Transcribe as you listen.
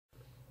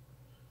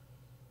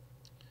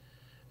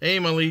Hey,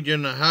 my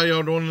Legion, how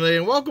y'all doing today?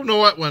 And welcome to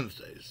Wet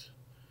Wednesdays.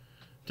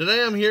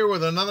 Today I'm here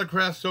with another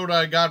craft soda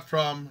I got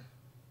from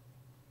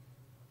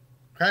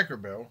Cracker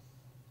Barrel.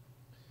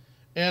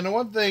 And the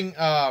one thing,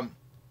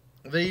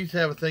 they used to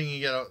have a thing, you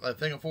get a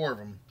thing of 4 of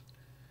them.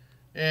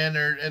 And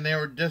they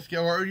were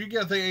discount, or you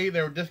get a thing of 8,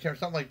 they were discount or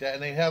something like that.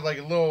 And they have like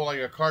a little, like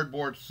a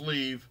cardboard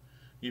sleeve.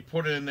 You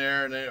put it in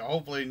there, and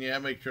hopefully you have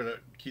to make sure to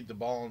keep the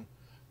bottom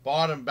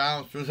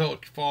balanced, or they'll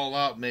fall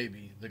out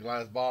maybe, the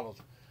glass bottles.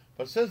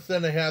 But since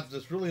then, they have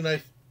this really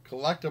nice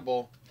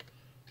collectible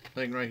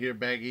thing right here,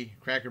 baggy,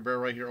 Cracker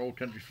Barrel right here, Old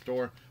Country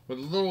Store, with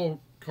a little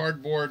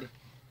cardboard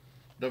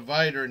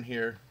divider in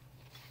here,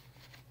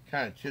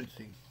 kind of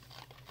chintzy,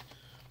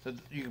 so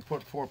you can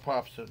put 4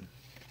 pops in,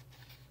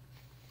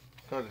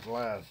 because it's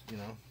glass, you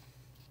know.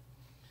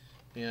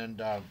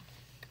 And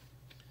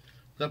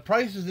the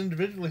prices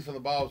individually for the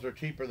bottles are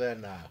cheaper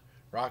than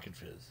Rocket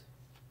Fizz.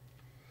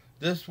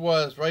 This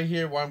was right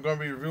here, what I'm going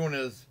to be reviewing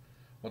is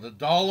with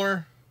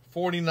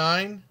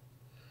 $1.49.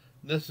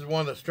 This is one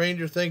of the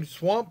Stranger Things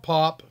Swamp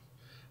Pop.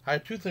 I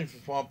have 2 things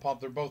for Swamp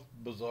Pop. They're both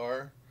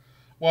bizarre.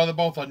 Well, they're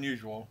both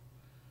unusual.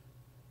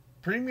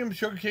 Premium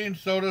Sugarcane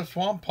Soda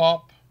Swamp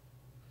Pop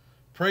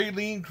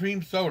Praline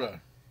Cream Soda.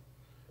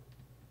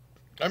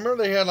 I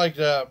remember they had like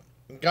the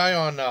guy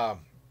on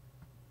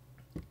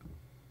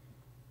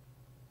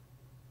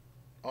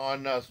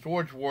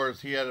Storage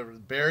Wars. He had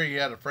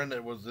a friend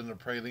that was in the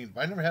pralines,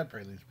 but I never had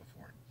pralines before.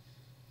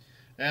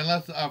 And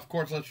of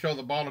course, let's show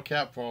the bottle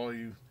cap for all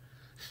you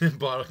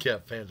bottle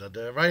cap fans out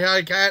there. Right,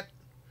 hi, cat.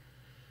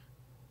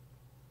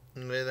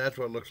 And that's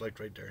what it looks like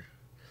right there.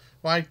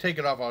 Well, I take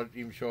it off, I'll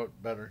even show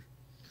it better.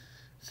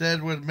 It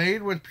said, was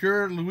made with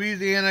pure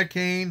Louisiana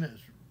cane,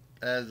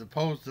 as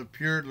opposed to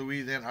pure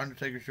Louisiana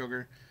Undertaker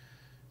sugar.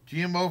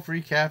 GMO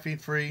free, caffeine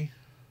free.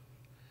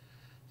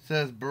 It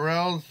says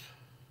Burrell's.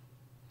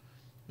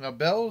 Now,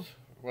 Bells?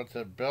 What's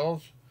that?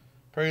 Bells?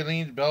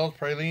 Pralines. Bells.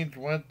 Pralines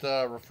went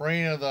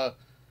refrain of the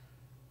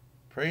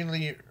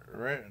Praline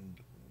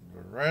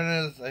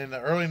in the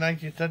early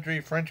 19th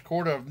century French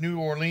quarter of New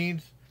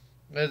Orleans,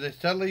 as they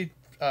steadily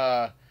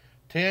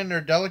tan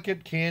their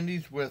delicate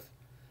candies with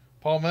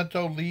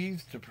palmetto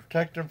leaves to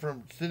protect them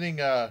from sitting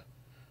the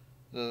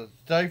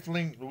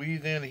stifling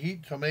Louisiana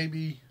heat. So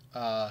maybe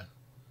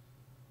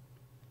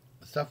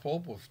Steph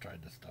Opal's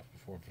tried this stuff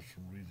before for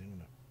some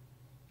reason.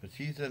 But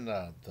she's in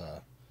the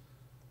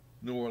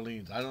New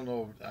Orleans. I don't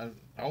know.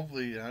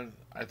 Hopefully,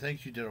 I think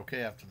she did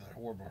okay after that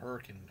horrible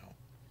hurricane, though.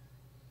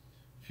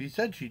 She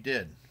said she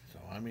did. So,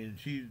 I mean,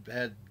 she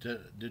did do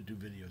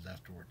videos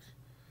afterwards.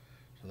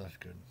 So that's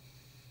good.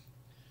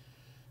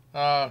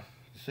 Let's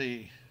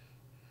see.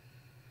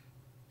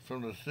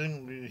 From the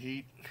single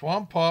heat,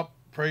 Swamp Pop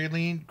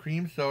Praline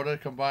Cream Soda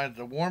combines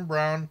the warm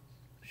brown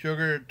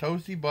sugar,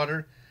 toasty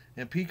butter,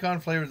 and pecan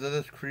flavors of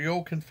this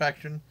Creole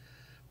confection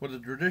with a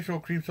traditional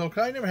cream soda.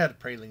 Cause I never had a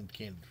praline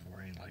candy before,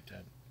 or anything like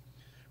that.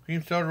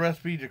 Cream soda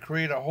recipe to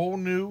create a whole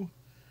new,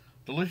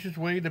 delicious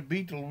way to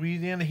beat the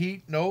Louisiana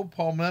heat. No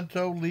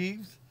palmetto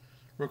leaves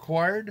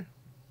required.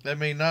 That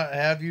may not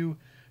have you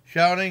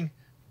shouting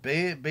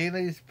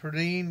Bailey's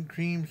Praline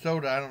Cream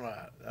Soda. I don't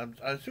know.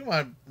 I assume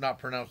I'm not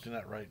pronouncing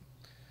that right.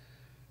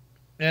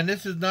 And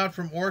this is not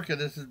from Orca.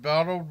 This is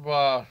bottled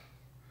by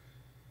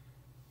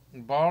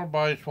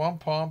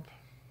Swamp Pop.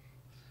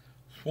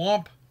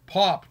 Swamp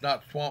Pop,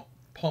 not Swamp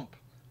Pump.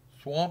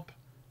 Swamp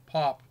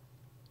Pop,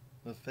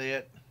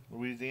 Lafayette,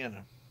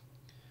 Louisiana.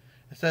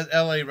 It says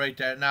LA right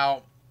there.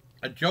 Now,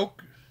 a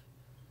joke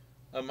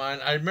of mine.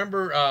 I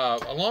remember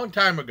a long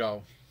time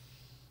ago,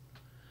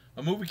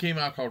 a movie came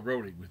out called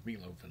Roadie with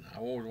Meatloaf, and I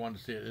always wanted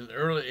to see it.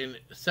 In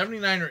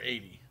 79 or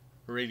 80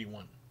 or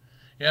 81.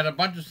 It had a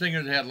bunch of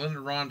singers. It had Linda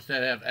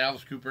Ronstadt, it had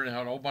Alice Cooper, and it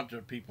had a whole bunch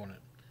of people in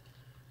it.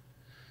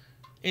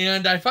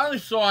 And I finally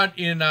saw it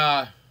in.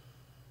 I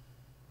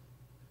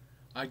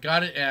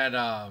got it at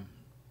a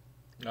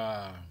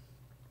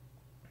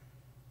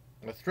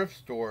thrift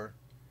store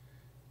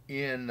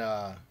in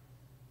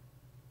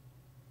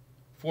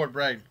Fort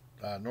Bragg,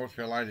 North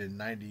Carolina in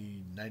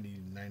 90 or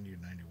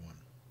 91.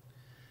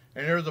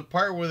 And there was a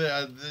part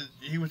where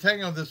he was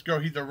hanging out with this girl.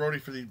 He's a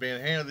roadie for these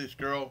bands. Hanging out with this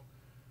girl,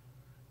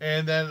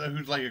 and then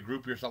who's like a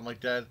groupie or something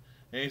like that.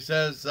 And he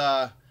says,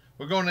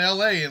 we're going to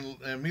L.A.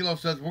 And Milo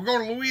says, we're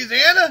going to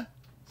Louisiana?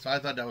 So I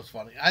thought that was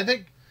funny. I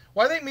think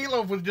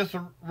Meatloaf was just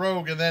a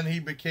rogue, and then he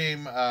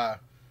became a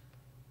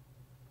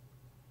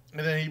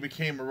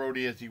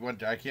roadie as he went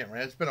there. I can't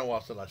remember. It's been a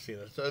while since I've seen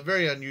it. It's a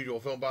very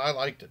unusual film, but I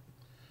liked it.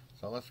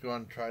 So let's go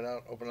and try it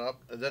out. Open it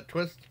up. Is that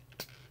twist?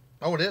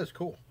 Oh, it is.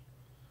 Cool.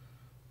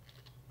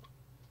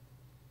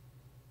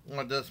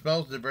 Well, it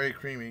smells very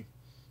creamy.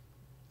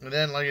 And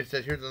then, like I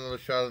said, here's another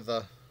shot of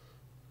the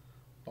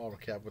bottle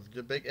cap with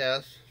the big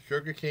S.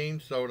 Sugarcane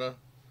soda.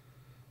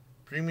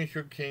 Premium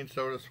sugarcane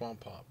soda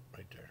Swamp Pop.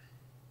 Right there.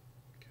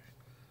 Okay.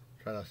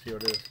 Try to see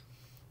what it is.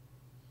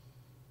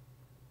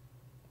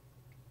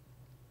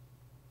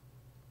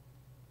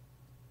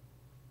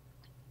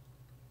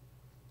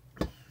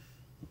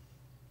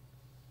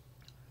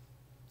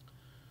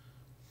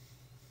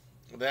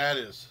 That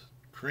is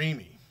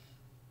creamy.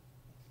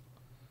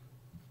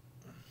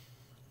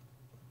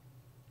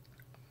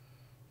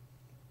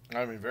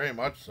 I mean, very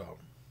much so.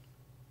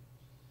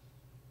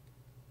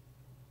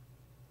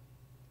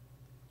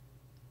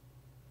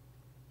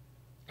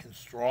 And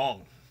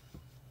strong.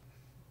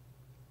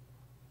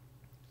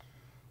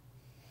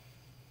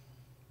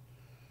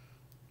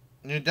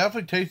 And you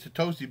definitely taste the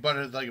toasty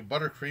butter. It's like a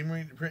butter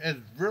creamery. It's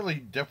really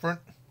different.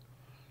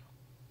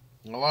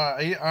 A lot,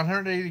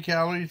 180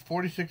 calories,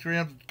 46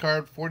 grams of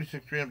carbs,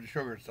 46 grams of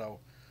sugar. So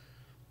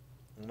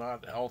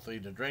not healthy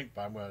to drink,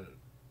 but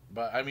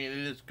I mean, it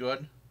is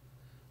good.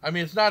 I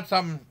mean, it's not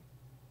something.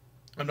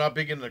 I'm not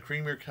big into the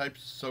creamier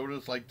types of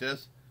sodas like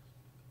this.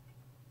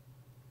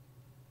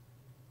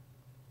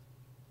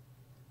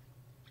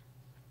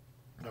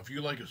 If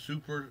you like a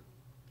super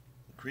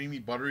creamy,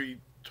 buttery,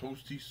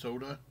 toasty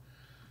soda,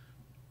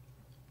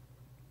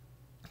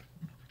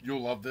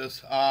 you'll love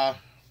this. I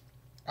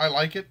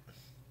like it.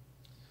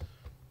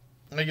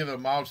 I give it a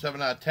mild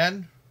 7 out of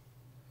 10.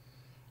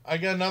 I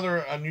got another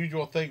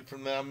unusual thing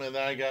from them, and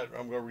then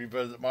I'm going to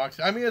revisit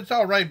Moxie. I mean, it's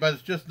all right, but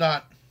it's just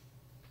not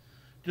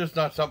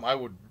something I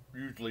would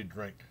usually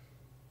drink.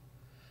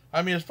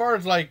 I mean, as far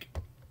as like,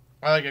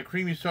 I like a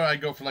creamy soda, I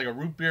go for like a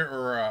root beer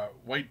or a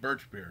white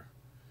birch beer.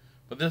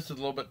 But this is a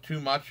little bit too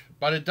much.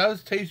 But it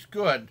does taste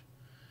good.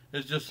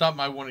 It's just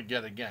something I want to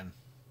get again.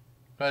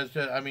 But it's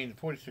just, I mean,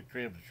 46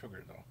 grams of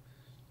sugar though.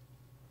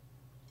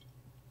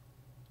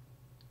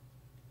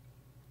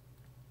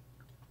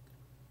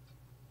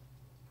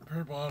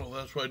 Per bottle,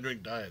 that's why I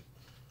drink diet.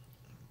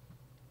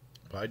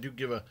 But I do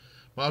give a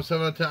mild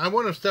 7 out of 10. I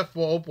wonder if Steph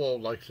Opal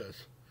likes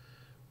this.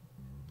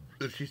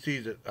 If she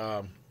sees it.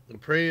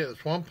 The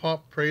Swamp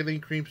Pop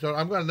Praline Cream Soda.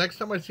 I'm going to, next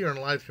time I see her on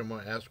live stream, I'm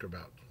going to ask her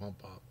about Swamp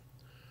Pop.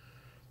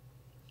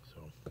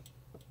 So.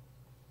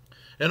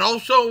 And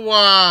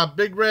also,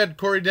 Big Red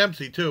Corey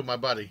Dempsey, too, my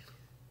buddy.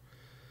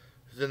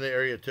 He's in the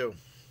area, too.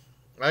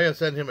 I got to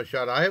send him a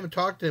shout out. I haven't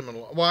talked to him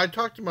well, I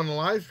talked to him on the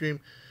live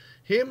stream.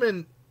 Him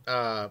and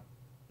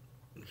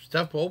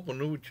Steph Opal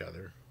knew each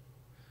other.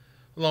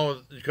 Along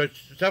with, because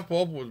Steph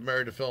Opal was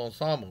married to Phil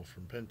Anselmo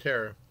from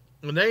Pantera.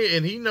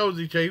 And he knows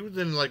each other. He was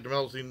in like the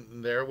metal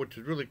scene there, which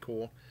is really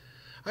cool.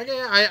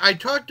 I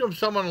talked to him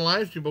some on the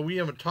live stream, but we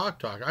haven't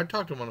talked. I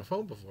talked to him on the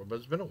phone before, but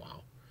it's been a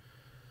while.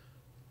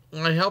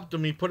 And I helped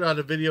him. He put out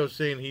a video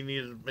saying he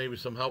needed maybe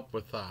some help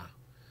with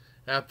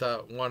after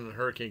one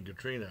Hurricane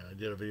Katrina. I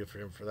did a video for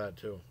him for that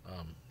too.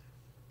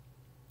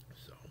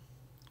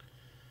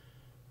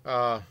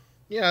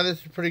 Yeah,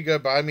 this is pretty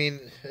good, but I mean,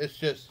 it's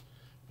just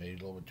maybe a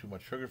little bit too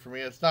much sugar for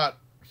me. It's not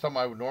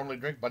something I would normally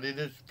drink, but it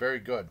is very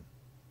good.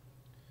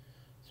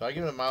 So I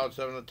give it a mild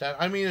 7 out of 10.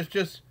 I mean, it's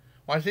just,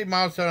 when I say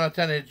mild 7 out of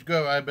 10, it's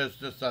good, but it's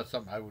just not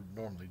something I would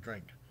normally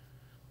drink.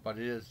 But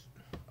it is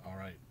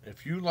alright.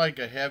 If you like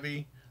a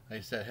heavy, like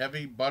I said,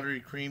 heavy, buttery,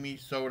 creamy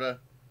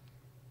soda,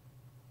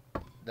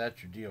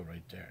 that's your deal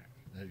right there.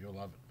 You'll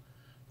love it.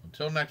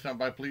 Until next time,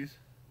 bye please.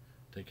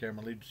 Take care,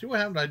 my lead. See what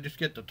happened? I just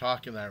get to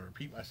talking and I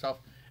repeat myself.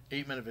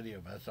 8-minute video,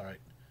 but that's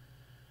alright.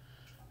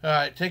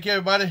 Alright, take care,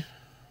 everybody.